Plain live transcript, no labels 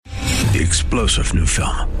The explosive new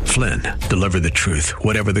film, Flynn, deliver the truth,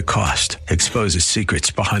 whatever the cost. Exposes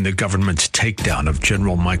secrets behind the government's takedown of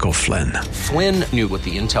General Michael Flynn. Flynn knew what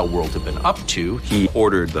the intel world had been up to. He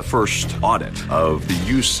ordered the first audit of the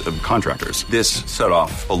use of contractors. This set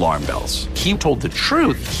off alarm bells. He told the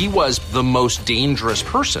truth. He was the most dangerous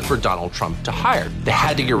person for Donald Trump to hire. They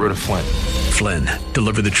had to get rid of Flynn. Flynn,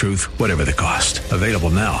 deliver the truth, whatever the cost. Available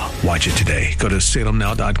now. Watch it today. Go to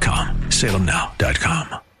salemnow.com.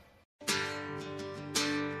 salemnow.com.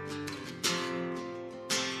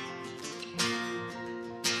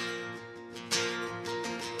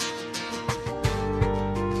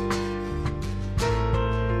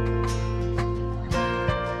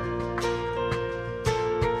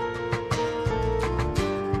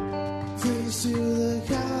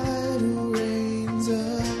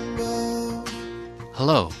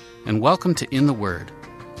 Hello, and welcome to In the Word,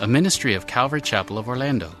 a ministry of Calvary Chapel of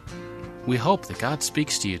Orlando. We hope that God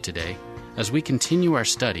speaks to you today as we continue our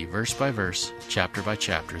study verse by verse, chapter by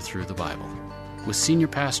chapter through the Bible, with Senior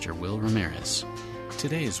Pastor Will Ramirez.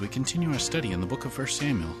 Today, as we continue our study in the book of 1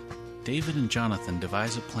 Samuel, David and Jonathan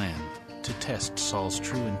devise a plan to test Saul's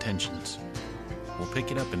true intentions. We'll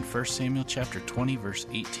pick it up in 1 Samuel chapter 20, verse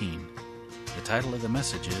 18. The title of the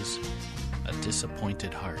message is, A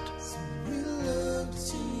Disappointed Heart.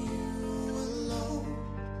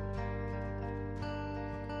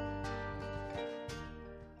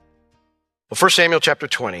 Well, 1 Samuel chapter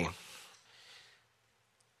 20.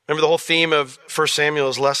 Remember, the whole theme of 1 Samuel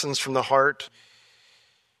is lessons from the heart.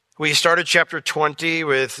 We started chapter 20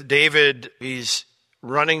 with David. He's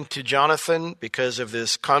running to Jonathan because of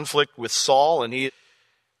this conflict with Saul, and he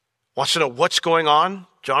wants to know what's going on.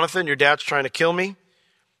 Jonathan, your dad's trying to kill me.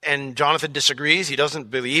 And Jonathan disagrees. He doesn't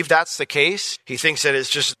believe that's the case. He thinks that it's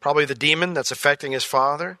just probably the demon that's affecting his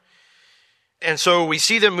father. And so we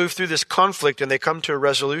see them move through this conflict, and they come to a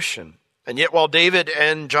resolution. And yet while David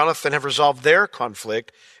and Jonathan have resolved their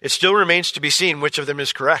conflict, it still remains to be seen which of them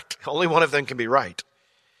is correct. Only one of them can be right.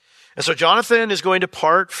 And so Jonathan is going to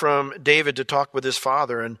part from David to talk with his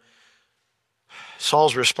father, and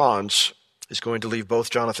Saul's response is going to leave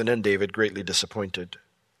both Jonathan and David greatly disappointed.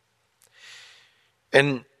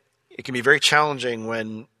 And it can be very challenging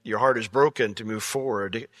when your heart is broken to move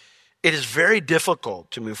forward. It is very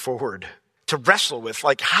difficult to move forward, to wrestle with,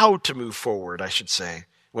 how to move forward, I should say,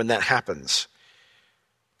 when that happens.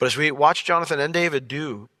 But as we watch Jonathan and David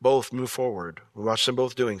do both move forward, we watch them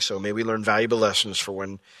both doing so, may we learn valuable lessons for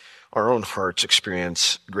when our own hearts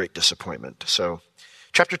experience great disappointment. So,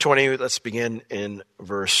 chapter 20, let's begin in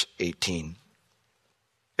verse 18.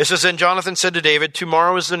 It says, Then Jonathan said to David,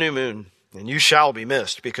 Tomorrow is the new moon, and you shall be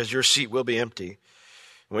missed, because your seat will be empty.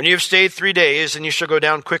 When you have stayed 3 days, then you shall go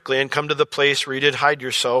down quickly and come to the place where you did hide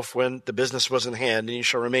yourself when the business was in hand, and you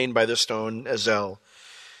shall remain by the stone Ezel.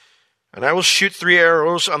 And I will shoot 3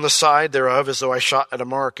 arrows on the side thereof as though I shot at a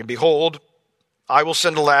mark. And behold, I will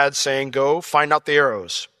send a lad, saying, Go, find out the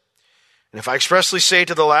arrows. And if I expressly say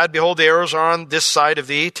to the lad, Behold, the arrows are on this side of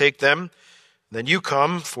thee, take them. Then you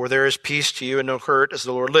come, for there is peace to you and no hurt, as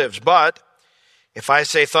the Lord lives. But if I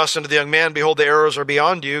say thus unto the young man, Behold, the arrows are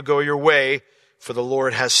beyond you, go your way, for the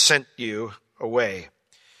Lord has sent you away.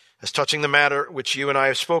 As touching the matter which you and I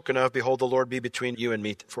have spoken of, behold, the Lord be between you and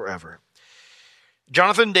me forever.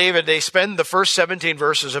 Jonathan and David, they spend the first 17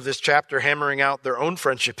 verses of this chapter hammering out their own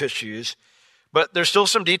friendship issues, but there's still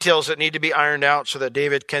some details that need to be ironed out so that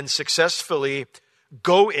David can successfully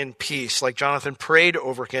go in peace, like Jonathan prayed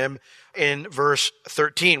over him in verse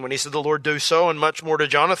 13, when he said, The Lord do so and much more to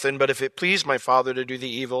Jonathan, but if it please my father to do the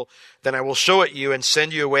evil, then I will show it you and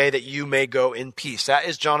send you away that you may go in peace. That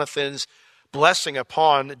is Jonathan's blessing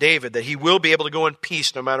upon David, that he will be able to go in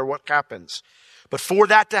peace no matter what happens. But for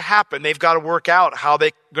that to happen, they've got to work out how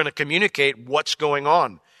they're going to communicate what's going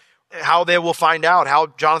on, how they will find out, how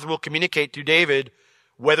Jonathan will communicate to David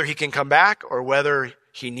whether he can come back or whether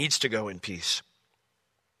he needs to go in peace.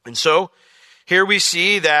 And so here we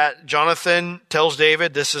see that Jonathan tells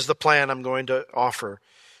David, this is the plan I'm going to offer.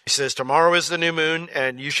 He says, Tomorrow is the new moon,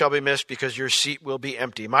 and you shall be missed because your seat will be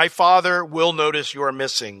empty. My father will notice you are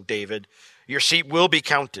missing, David. Your seat will be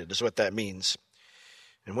counted, is what that means.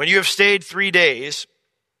 And when you have stayed 3 days,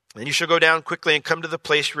 then you shall go down quickly and come to the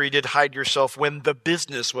place where you did hide yourself when the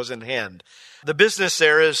business was in hand. The business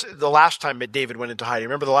there is the last time that David went into hiding.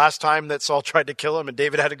 Remember the last time that Saul tried to kill him and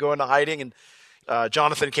David had to go into hiding, and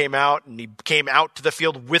Jonathan came out, and he came out to the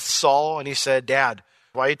field with Saul, and he said, Dad,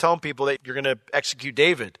 why are you telling people that you're going to execute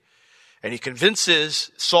David? And he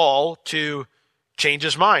convinces Saul to change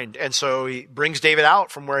his mind. And so he brings David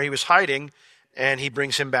out from where he was hiding, and he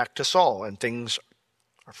brings him back to Saul, and things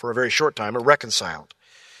for a very short time are reconciled.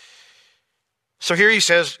 So here he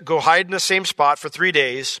says, go hide in the same spot for 3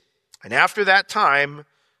 days. And after that time,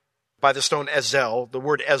 by the stone Ezel, the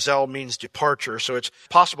word Ezel means departure. So it's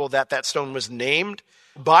possible that that stone was named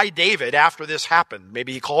by David after this happened.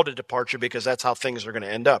 Maybe he called it departure because that's how things are going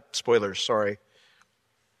to end up. Spoilers, sorry.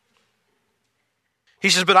 He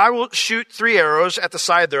says, but I will shoot 3 arrows at the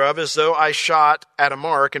side thereof as though I shot at a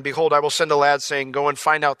mark. And behold, I will send a lad saying, go and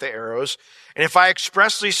find out the arrows. And if I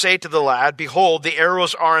expressly say to the lad, behold, the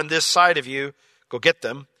arrows are on this side of you, go get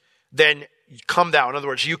them, then come thou. In other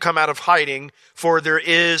words, you come out of hiding, for there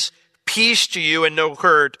is peace to you and no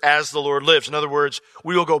hurt as the Lord lives. In other words,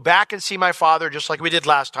 we will go back and see my father just like we did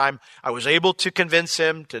last time. I was able to convince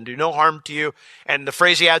him to do no harm to you. And the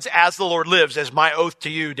phrase he adds, as the Lord lives, as my oath to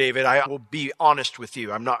you, David, I will be honest with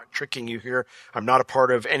you. I'm not tricking you here. I'm not a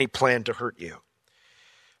part of any plan to hurt you.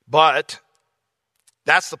 But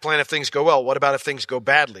that's the plan if things go well. What about if things go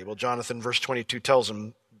badly? Well, Jonathan, verse 22 tells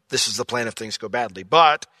him, this is the plan if things go badly.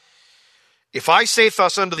 But if I say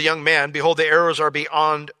thus unto the young man, behold, the arrows are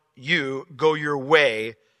beyond you, go your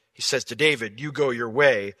way. He says to David, you go your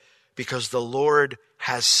way because the Lord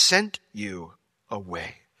has sent you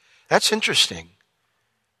away. That's interesting.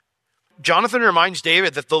 Jonathan reminds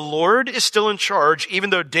David that the Lord is still in charge, even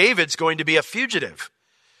though David's going to be a fugitive.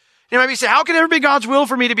 You might be saying, how can it ever be God's will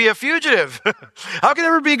for me to be a fugitive? How can it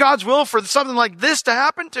ever be God's will for something like this to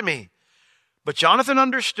happen to me? But Jonathan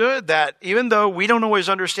understood that even though we don't always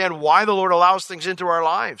understand why the Lord allows things into our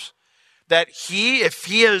lives, that if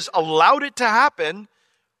he has allowed it to happen,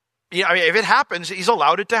 if it happens, he's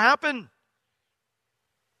allowed it to happen.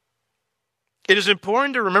 It is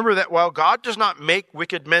important to remember that while God does not make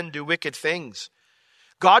wicked men do wicked things,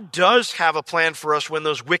 God does have a plan for us when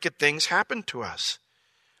those wicked things happen to us.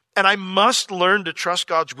 And I must learn to trust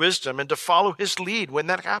God's wisdom and to follow his lead when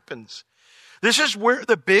that happens. This is where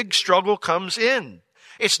the big struggle comes in.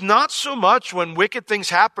 It's not so much when wicked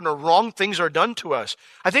things happen or wrong things are done to us.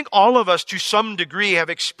 I think all of us to some degree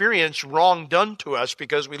have experienced wrong done to us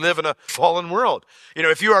because we live in a fallen world. You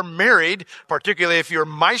know, if you are married, particularly if you're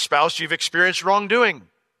my spouse, you've experienced wrongdoing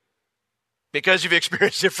because you've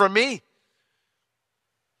experienced it from me.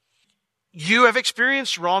 You have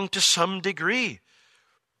experienced wrong to some degree.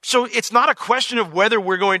 So it's not a question of whether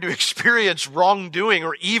we're going to experience wrongdoing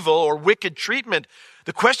or evil or wicked treatment.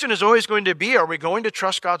 The question is always going to be, are we going to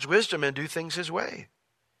trust God's wisdom and do things his way?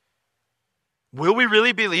 Will we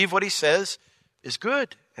really believe what he says is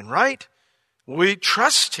good and right? Will we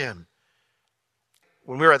trust him?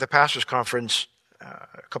 When we were at the pastor's conference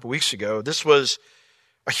a couple weeks ago, this was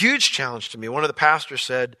a huge challenge to me. One of the pastors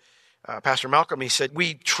said, Pastor Malcolm, he said,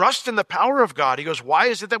 we trust in the power of God. He goes, why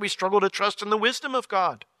is it that we struggle to trust in the wisdom of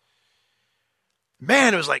God?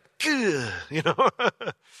 Man, it was like, you know,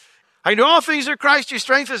 I know all things are Christ who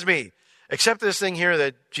strengthens me, except this thing here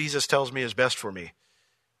that Jesus tells me is best for me.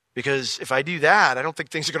 Because if I do that, I don't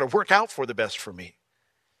think things are going to work out for the best for me.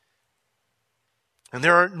 And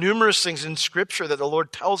there are numerous things in Scripture that the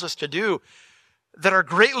Lord tells us to do that are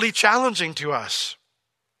greatly challenging to us.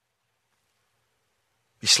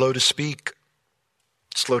 Be slow to speak,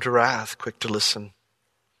 slow to wrath, quick to listen.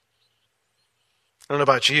 I don't know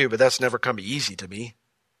about you, but that's never come easy to me.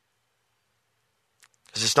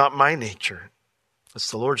 Because it's not my nature.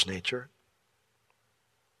 It's the Lord's nature.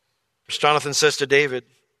 As Jonathan says to David,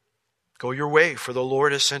 go your way, for the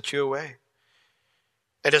Lord has sent you away.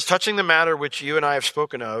 And as touching the matter which you and I have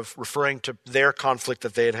spoken of, referring to their conflict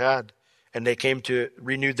that they had had, and they came to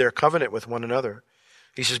renew their covenant with one another,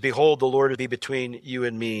 he says, behold, the Lord will be between you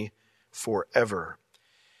and me forever.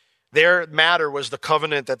 Their matter was the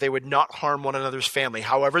covenant that they would not harm one another's family.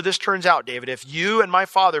 However this turns out, David, if you and my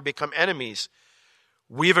father become enemies,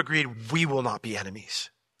 we have agreed we will not be enemies.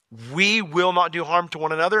 We will not do harm to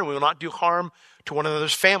one another, and we will not do harm to one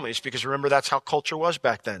another's families, because remember, that's how culture was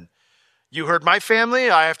back then. You hurt my family,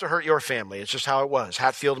 I have to hurt your family. It's just how it was,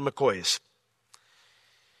 Hatfield and McCoy's.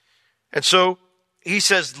 And so he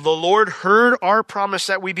says, the Lord heard our promise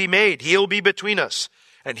that we be made. He'll be between us.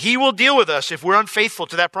 And he will deal with us if we're unfaithful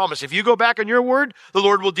to that promise. If you go back on your word, the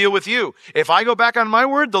Lord will deal with you. If I go back on my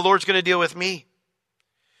word, the Lord's going to deal with me.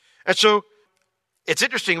 And so it's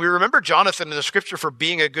interesting. We remember Jonathan in the scripture for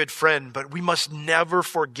being a good friend, but we must never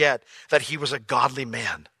forget that he was a godly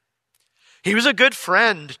man. He was a good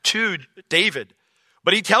friend to David.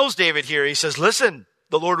 But he tells David here, he says, listen,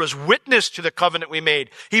 the Lord was witness to the covenant we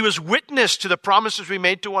made. He was witness to the promises we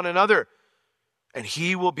made to one another. And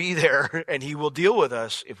he will be there and he will deal with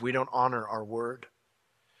us if we don't honor our word.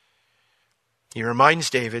 He reminds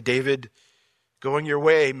David, going your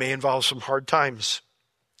way may involve some hard times,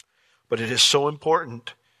 but it is so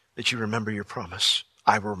important that you remember your promise.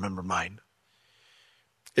 I will remember mine.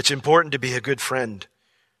 It's important to be a good friend,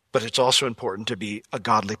 but it's also important to be a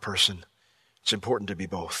godly person. It's important to be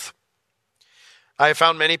both. I have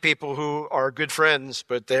found many people who are good friends,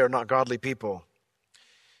 but they are not godly people.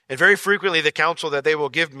 And very frequently the counsel that they will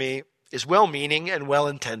give me is well-meaning and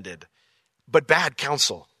well-intended, but bad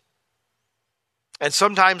counsel. And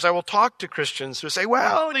sometimes I will talk to Christians who say,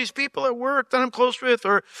 well, these people at work that I'm close with,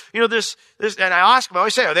 or, this, and I ask them, I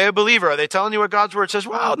always say, are they a believer? Are they telling you what God's word says?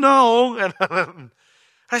 Well, no. And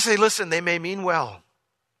I say, listen, they may mean well.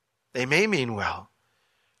 They may mean well.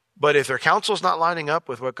 But if their counsel is not lining up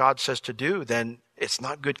with what God says to do, then it's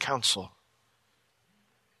not good counsel.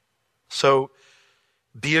 So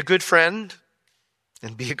be a good friend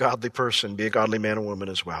and be a godly person. Be a godly man or woman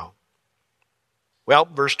as well. Well,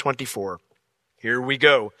 verse 24. Here we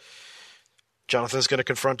go. Jonathan's going to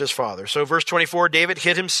confront his father. So verse 24, David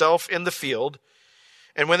hid himself in the field.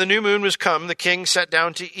 And when the new moon was come, the king sat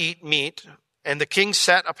down to eat meat. And the king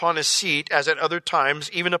sat upon his seat, as at other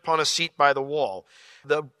times, even upon a seat by the wall.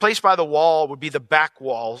 The place by the wall would be the back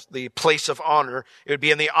wall, the place of honor. It would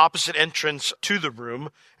be in the opposite entrance to the room.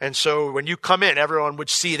 And so when you come in, everyone would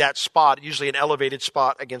see that spot, usually an elevated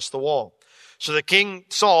spot against the wall. So the king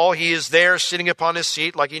Saul, he is there sitting upon his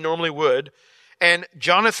seat like he normally would. And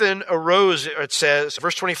Jonathan arose, it says,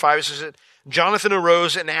 verse 25, it says, Jonathan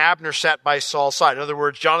arose and Abner sat by Saul's side. In other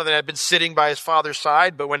words, Jonathan had been sitting by his father's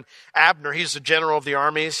side, but when Abner, he's the general of the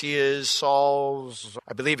armies, he is Saul's,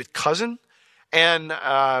 I believe, his cousin. And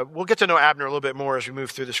we'll get to know Abner a little bit more as we move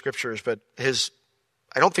through the scriptures, but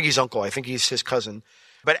I don't think he's uncle, I think he's his cousin.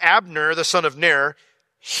 But Abner, the son of Ner,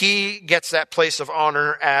 he gets that place of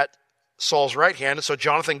honor at Saul's right hand. And so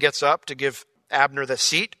Jonathan gets up to give Abner the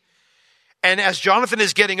seat. And as Jonathan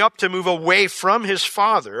is getting up to move away from his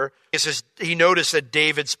father, he noticed that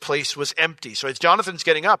David's place was empty. So as Jonathan's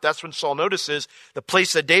getting up, that's when Saul notices the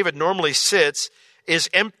place that David normally sits is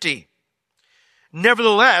empty.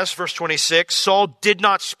 Nevertheless, verse 26, Saul did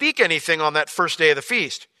not speak anything on that first day of the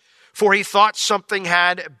feast, for he thought something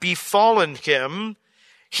had befallen him.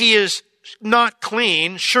 He is not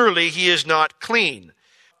clean. Surely he is not clean.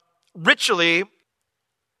 Ritually,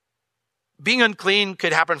 being unclean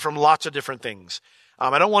could happen from lots of different things.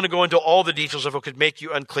 I don't want to go into all the details of what could make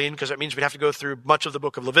you unclean, because that means we'd have to go through much of the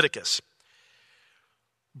book of Leviticus.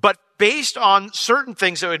 But based on certain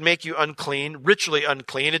things that would make you unclean, ritually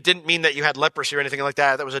unclean, it didn't mean that you had leprosy or anything like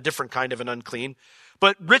that. That was a different kind of an unclean.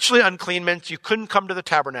 But ritually unclean meant you couldn't come to the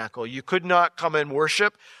tabernacle. You could not come and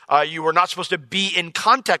worship. You were not supposed to be in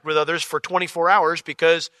contact with others for 24 hours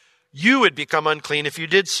because you would become unclean if you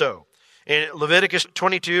did so. In Leviticus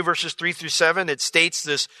 22, verses 3 through 7, it states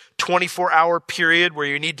this 24-hour period where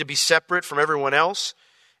you need to be separate from everyone else.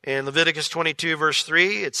 In Leviticus 22, verse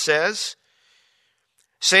 3, it says,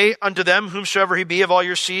 Say unto them, whomsoever he be of all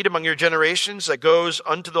your seed among your generations, that goes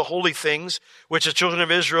unto the holy things, which the children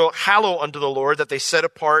of Israel hallow unto the Lord, that they set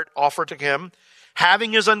apart, offer to him.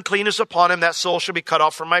 Having his uncleanness upon him, that soul shall be cut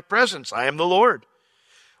off from my presence. I am the Lord.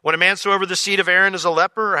 When a man soever the seed of Aaron is a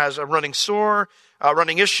leper, or has a running sore,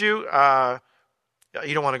 running issue,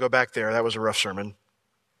 you don't want to go back there. That was a rough sermon.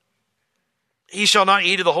 He shall not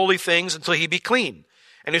eat of the holy things until he be clean.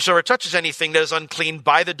 And whosoever touches anything that is unclean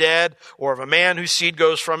by the dead, or of a man whose seed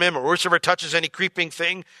goes from him, or whosoever touches any creeping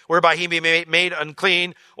thing whereby he may be made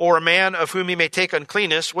unclean, or a man of whom he may take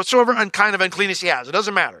uncleanness, whatsoever kind of uncleanness he has, it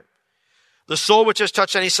doesn't matter. The soul which has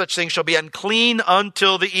touched any such thing shall be unclean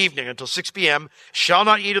until the evening, until 6 p.m., shall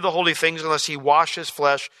not eat of the holy things unless he wash his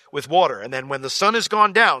flesh with water. And then when the sun is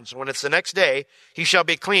gone down, so when it's the next day, he shall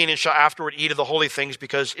be clean and shall afterward eat of the holy things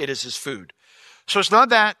because it is his food. So it's not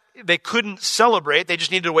that they couldn't celebrate, they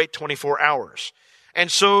just needed to wait 24 hours.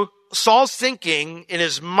 And so Saul's thinking in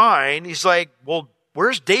his mind, he's like, well,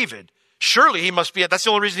 where's David? Surely he must be, that's the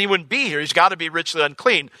only reason he wouldn't be here. He's got to be ritually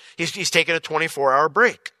unclean. He's taking a 24-hour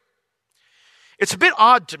break. It's a bit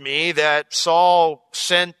odd to me that Saul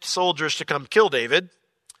sent soldiers to come kill David.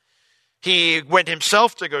 He went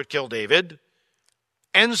himself to go kill David,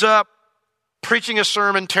 ends up preaching a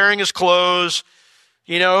sermon, tearing his clothes.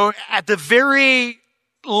 At the very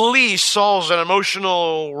least, Saul's an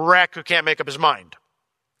emotional wreck who can't make up his mind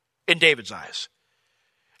in David's eyes.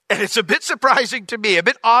 And it's a bit surprising to me, a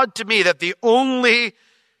bit odd to me that the only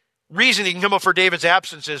reason he can come up for David's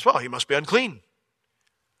absence is, well, he must be unclean.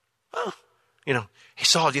 Well, hey,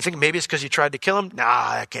 Saul, do you think maybe it's because you tried to kill him?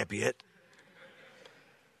 Nah, that can't be it.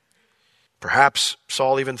 Perhaps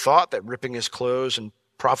Saul even thought that ripping his clothes and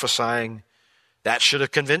prophesying, that should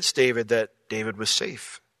have convinced David that David was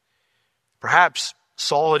safe. Perhaps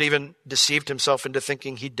Saul had even deceived himself into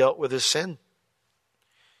thinking he dealt with his sin.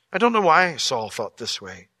 I don't know why Saul thought this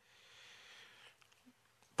way.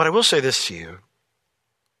 But I will say this to you.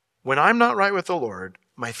 when I'm not right with the Lord,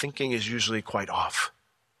 my thinking is usually quite off.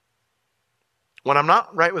 When I'm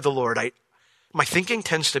not right with the Lord, my thinking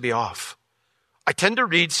tends to be off. I tend to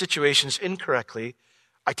read situations incorrectly.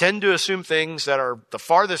 I tend to assume things that are the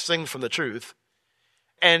farthest thing from the truth.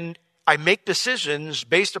 And I make decisions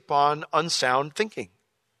based upon unsound thinking.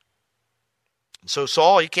 So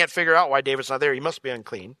Saul, he can't figure out why David's not there. He must be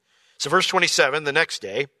unclean. So verse 27, the next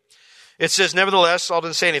day, it says, nevertheless, Saul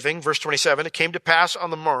didn't say anything. Verse 27, it came to pass on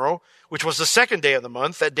the morrow, which was the second day of the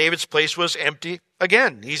month, that David's place was empty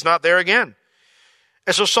again. He's not there again.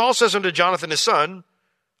 And so Saul says unto Jonathan his son,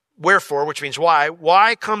 wherefore, which means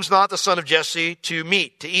why comes not the son of Jesse to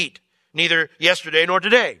meat, to eat, neither yesterday nor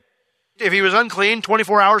today? If he was unclean,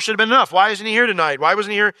 24 hours should have been enough. Why isn't he here tonight? Why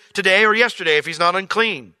wasn't he here today or yesterday if he's not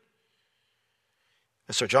unclean?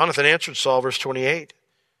 And so Jonathan answered Saul, verse 28.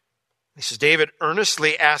 He says, David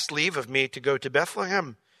earnestly asked leave of me to go to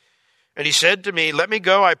Bethlehem. And he said to me, let me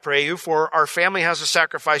go, I pray you, for our family has a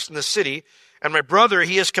sacrifice in the city, and my brother,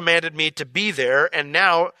 he has commanded me to be there. And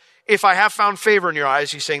now, if I have found favor in your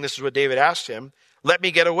eyes, he's saying this is what David asked him, let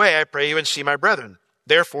me get away, I pray you, and see my brethren.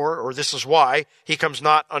 Therefore, or this is why, he comes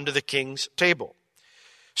not unto the king's table.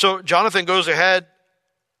 So Jonathan goes ahead,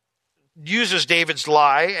 uses David's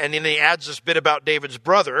lie, and then he adds this bit about David's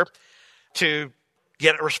brother to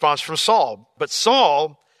get a response from Saul. But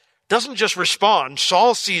Saul doesn't just respond.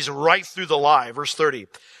 Saul sees right through the lie. Verse 30.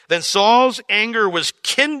 Then Saul's anger was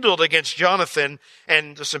kindled against Jonathan,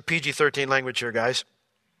 and there's some PG-13 language here, guys.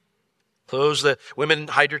 Close the women,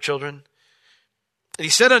 hide your children. And he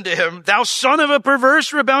said unto him, thou son of a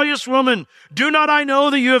perverse, rebellious woman, do not I know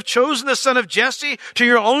that you have chosen the son of Jesse to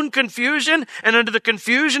your own confusion and unto the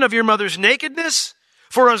confusion of your mother's nakedness?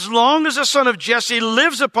 For as long as the son of Jesse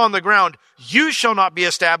lives upon the ground, you shall not be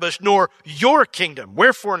established, nor your kingdom.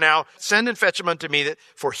 Wherefore now, send and fetch him unto me,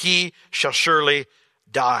 for he shall surely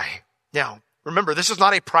die. Now, remember, this is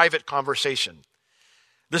not a private conversation.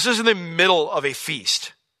 This is in the middle of a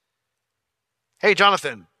feast. Hey,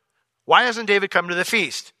 Jonathan, why hasn't David come to the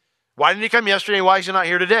feast? Why didn't he come yesterday? Why is he not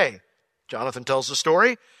here today? Jonathan tells the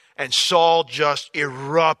story, and Saul just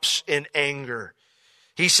erupts in anger.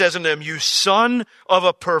 He says unto him, you son of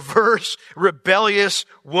a perverse, rebellious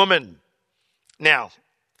woman. Now,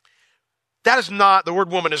 that is not, the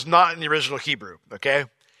word woman is not in the original Hebrew, okay?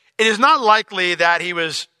 It is not likely that he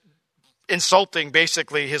was insulting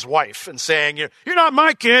basically his wife and saying, you're not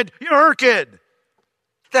my kid, you're her kid.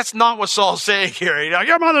 That's not what Saul's saying here.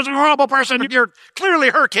 Your mother's a horrible person. You're clearly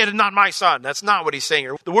her kid and not my son. That's not what he's saying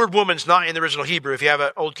here. The word woman's not in the original Hebrew. If you have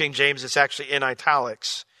an Old King James, it's actually in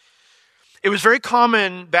italics. It was very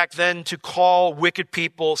common back then to call wicked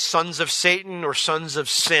people sons of Satan or sons of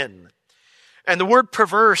sin. And the word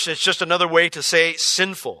perverse is just another way to say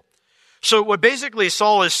sinful. So what basically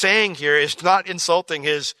Saul is saying here is not insulting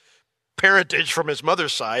his parentage from his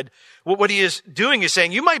mother's side. What he is doing is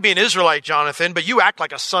saying, you might be an Israelite, Jonathan, but you act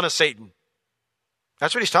like a son of Satan.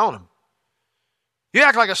 That's what he's telling him. You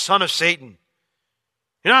act like a son of Satan.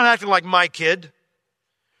 You're not acting like my kid.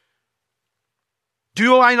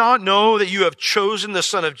 Do I not know that you have chosen the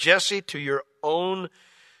son of Jesse to your own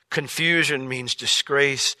confusion means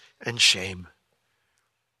disgrace and shame?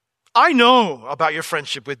 I know about your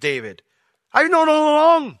friendship with David. I've known all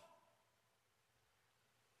along.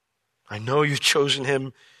 I know you've chosen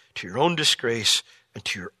him to your own disgrace and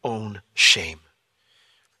to your own shame.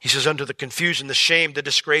 He says, unto the confusion, the shame, the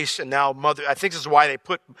disgrace, and now mother. I think this is why they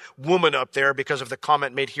put woman up there, because of the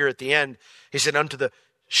comment made here at the end. He said, unto the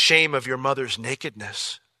shame of your mother's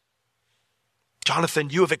nakedness. Jonathan,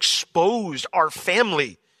 you have exposed our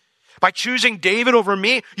family. By choosing David over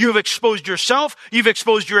me, you have exposed yourself. You've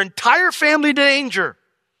exposed your entire family to danger.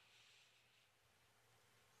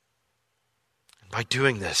 And by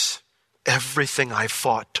doing this, everything I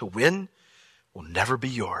fought to win will never be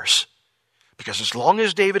yours. Because as long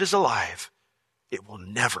as David is alive, it will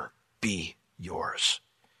never be yours.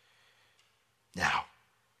 Now,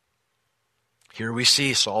 here we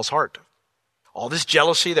see Saul's heart. All this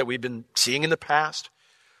jealousy that we've been seeing in the past,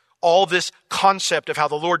 all this concept of how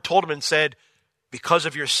the Lord told him and said, because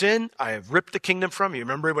of your sin, I have ripped the kingdom from you.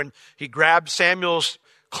 Remember when he grabbed Samuel's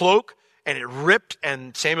cloak and it ripped,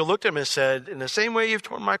 and Samuel looked at him and said, in the same way you've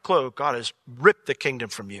torn my cloak, God has ripped the kingdom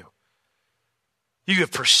from you. You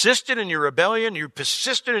have persisted in your rebellion. You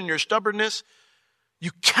persisted in your stubbornness.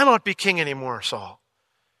 You cannot be king anymore, Saul.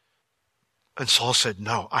 And Saul said,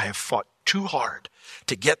 no, I have fought too hard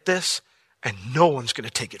to get this, and no one's going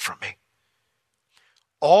to take it from me.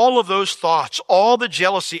 All of those thoughts, all the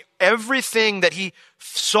jealousy, everything that he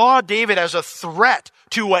saw David as a threat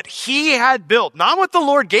to what he had built, not what the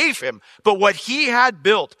Lord gave him, but what he had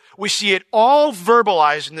built. We see it all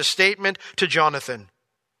verbalized in the statement to Jonathan.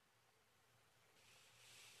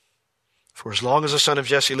 For as long as the son of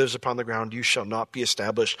Jesse lives upon the ground, you shall not be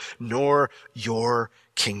established, nor your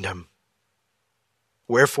kingdom.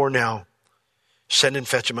 Wherefore now, send and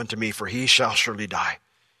fetch him unto me, for he shall surely die.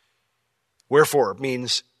 Wherefore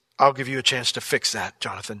means I'll give you a chance to fix that,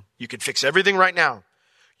 Jonathan. You can fix everything right now.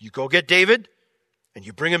 You go get David and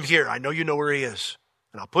you bring him here. I know you know where he is.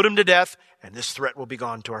 And I'll put him to death, and this threat will be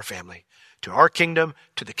gone to our family, to our kingdom,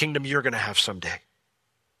 to the kingdom you're going to have someday.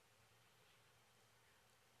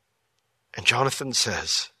 And Jonathan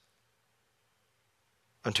says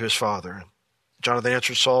unto his father, Jonathan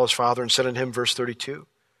answered Saul his father and said unto him, verse 32,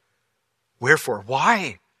 wherefore,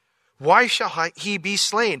 why? Why shall he be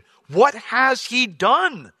slain? What has he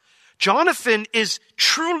done? Jonathan is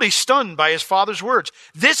truly stunned by his father's words.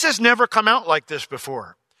 This has never come out like this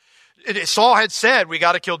before. Saul had said, we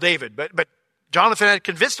got to kill David, but Jonathan had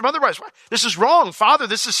convinced him otherwise. This is wrong, Father.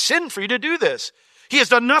 This is sin for you to do this. He has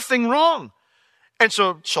done nothing wrong. And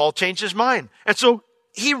so Saul changed his mind. And so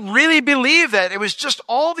he really believed that it was just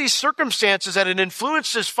all these circumstances that had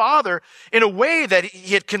influenced his father in a way that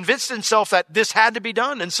he had convinced himself that this had to be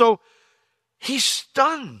done. And so he's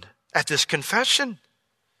stunned at this confession.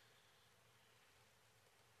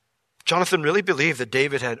 Jonathan really believed that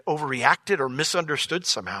David had overreacted or misunderstood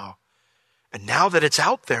somehow. And now that it's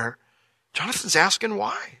out there, Jonathan's asking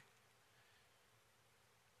why.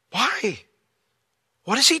 Why?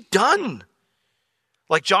 What has he done?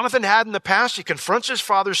 Like Jonathan had in the past, he confronts his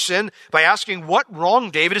father's sin by asking what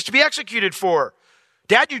wrong David is to be executed for.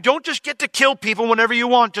 Dad, you don't just get to kill people whenever you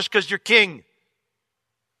want just because you're king.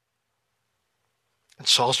 And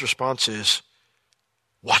Saul's response is,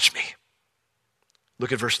 watch me.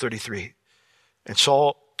 Look at verse 33. And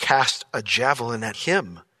Saul cast a javelin at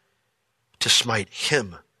him to smite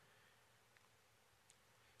him,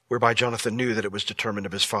 whereby Jonathan knew that it was determined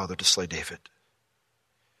of his father to slay David.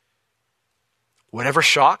 Whatever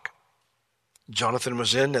shock Jonathan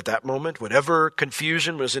was in at that moment, whatever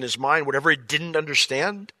confusion was in his mind, whatever he didn't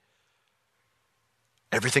understand,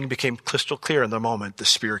 everything became crystal clear in the moment the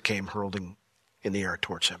spear came hurling in the air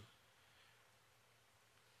towards him.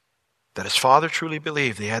 That his father truly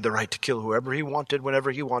believed he had the right to kill whoever he wanted,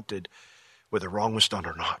 whenever he wanted, whether wrong was done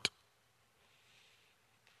or not.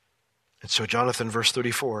 And so Jonathan, verse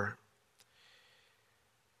 34,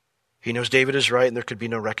 he knows David is right and there could be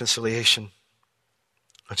no reconciliation.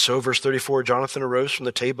 And so, verse 34, Jonathan arose from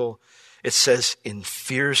the table. It says, in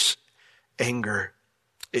fierce anger.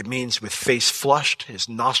 It means with face flushed, his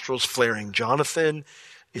nostrils flaring. Jonathan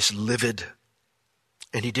is livid.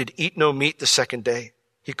 And he did eat no meat the second day.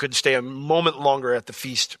 He couldn't stay a moment longer at the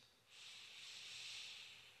feast.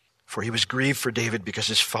 For he was grieved for David because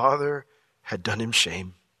his father had done him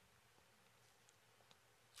shame.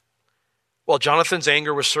 While Jonathan's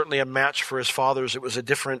anger was certainly a match for his father's, it was a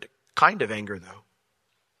different kind of anger, though.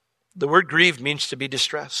 The word grieved means to be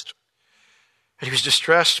distressed. And he was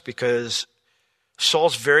distressed because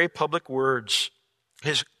Saul's very public words,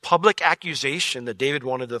 his public accusation that David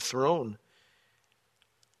wanted the throne,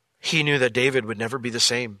 he knew that David would never be the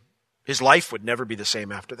same. His life would never be the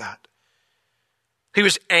same after that. He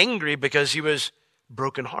was angry because he was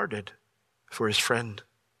brokenhearted for his friend.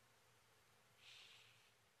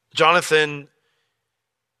 Jonathan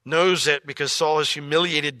knows it because Saul has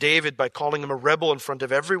humiliated David by calling him a rebel in front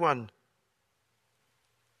of everyone.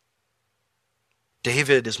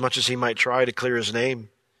 David, as much as he might try to clear his name,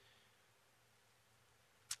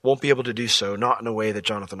 won't be able to do so, not in a way that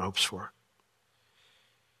Jonathan hopes for.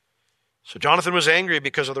 So Jonathan was angry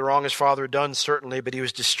because of the wrong his father had done, certainly, but he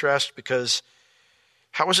was distressed because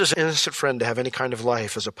how was his innocent friend to have any kind of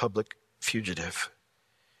life as a public fugitive?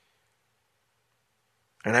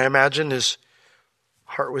 And I imagine his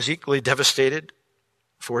heart was equally devastated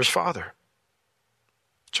for his father.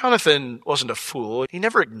 Jonathan wasn't a fool. He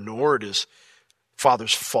never ignored his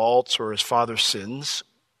father's faults or his father's sins.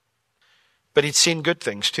 But he'd seen good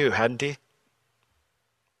things too, hadn't he?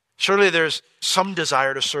 Surely there's some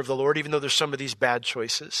desire to serve the Lord, even though there's some of these bad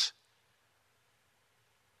choices.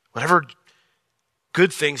 Whatever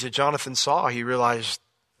good things that Jonathan saw, he realized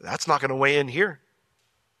that's not going to weigh in here.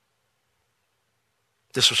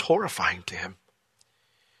 This was horrifying to him.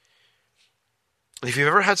 If you've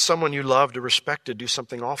ever had someone you loved or respected do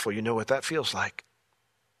something awful, you know what that feels like.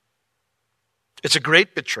 It's a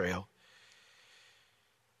great betrayal.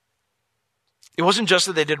 It wasn't just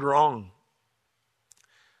that they did wrong,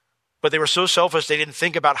 but they were so selfish they didn't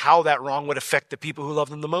think about how that wrong would affect the people who love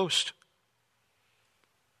them the most.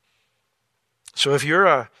 So if you're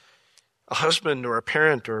a a husband or a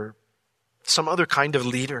parent or some other kind of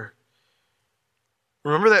leader.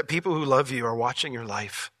 Remember that people who love you are watching your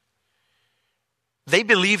life. They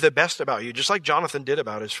believe the best about you, just like Jonathan did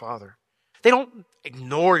about his father. They don't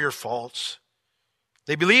ignore your faults.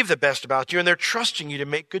 They believe the best about you, and they're trusting you to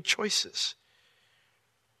make good choices.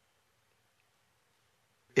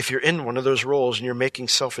 If you're in one of those roles and you're making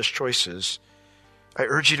selfish choices, I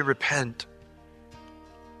urge you to repent.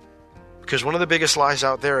 Because one of the biggest lies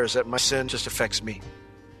out there is that my sin just affects me.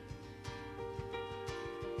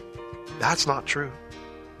 That's not true.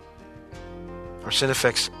 Our sin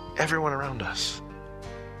affects everyone around us.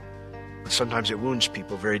 Sometimes it wounds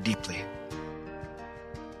people very deeply.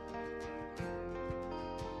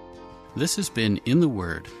 This has been In the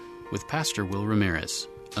Word with Pastor Will Ramirez,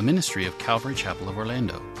 a ministry of Calvary Chapel of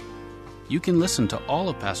Orlando. You can listen to all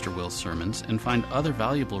of Pastor Will's sermons and find other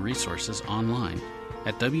valuable resources online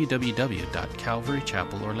at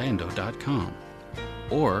www.calvarychapelorlando.com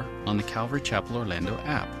or on the Calvary Chapel Orlando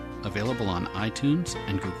app, available on iTunes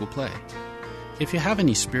and Google Play. If you have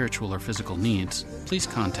any spiritual or physical needs, please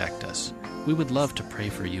contact us. We would love to pray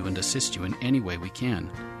for you and assist you in any way we can.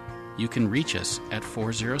 You can reach us at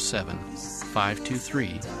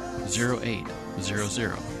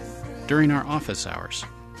 407-523-0800 during our office hours,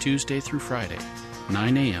 Tuesday through Friday,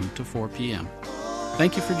 9 a.m. to 4 p.m.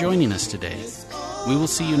 Thank you for joining us today. We will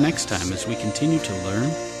see you next time as we continue to learn,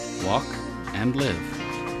 walk, and live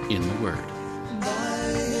in the Word.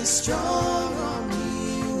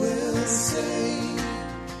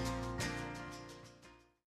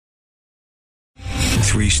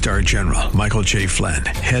 Three-star General Michael J. Flynn,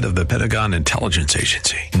 head of the Pentagon Intelligence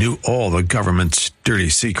Agency, knew all the government's dirty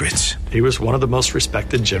secrets. He was one of the most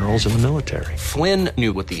respected generals in the military. Flynn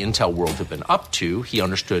knew what the intel world had been up to. He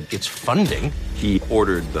understood its funding. He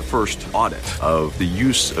ordered the first audit of the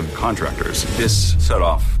use of contractors. This set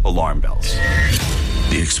off alarm bells.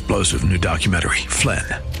 The explosive new documentary, Flynn,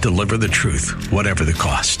 Deliver the Truth, Whatever the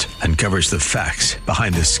Cost, uncovers the facts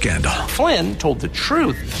behind this scandal. Flynn told the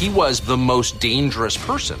truth. He was the most dangerous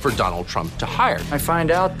person for Donald Trump to hire. I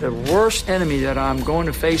find out the worst enemy that I'm going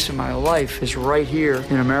to face in my life is right here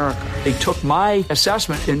in America. They took my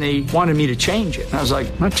assessment and they wanted me to change it. And I was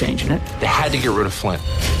like, I'm not changing it. They had to get rid of Flynn.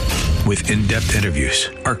 With in-depth interviews,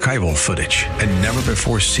 archival footage, and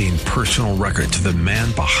never-before-seen personal records of the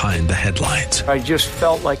man behind the headlines. I just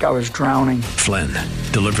felt like I was drowning. Flynn,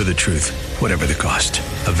 Deliver the Truth, Whatever the Cost.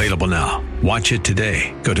 Available now. Watch it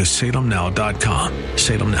today. Go to salemnow.com.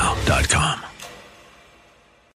 salemnow.com.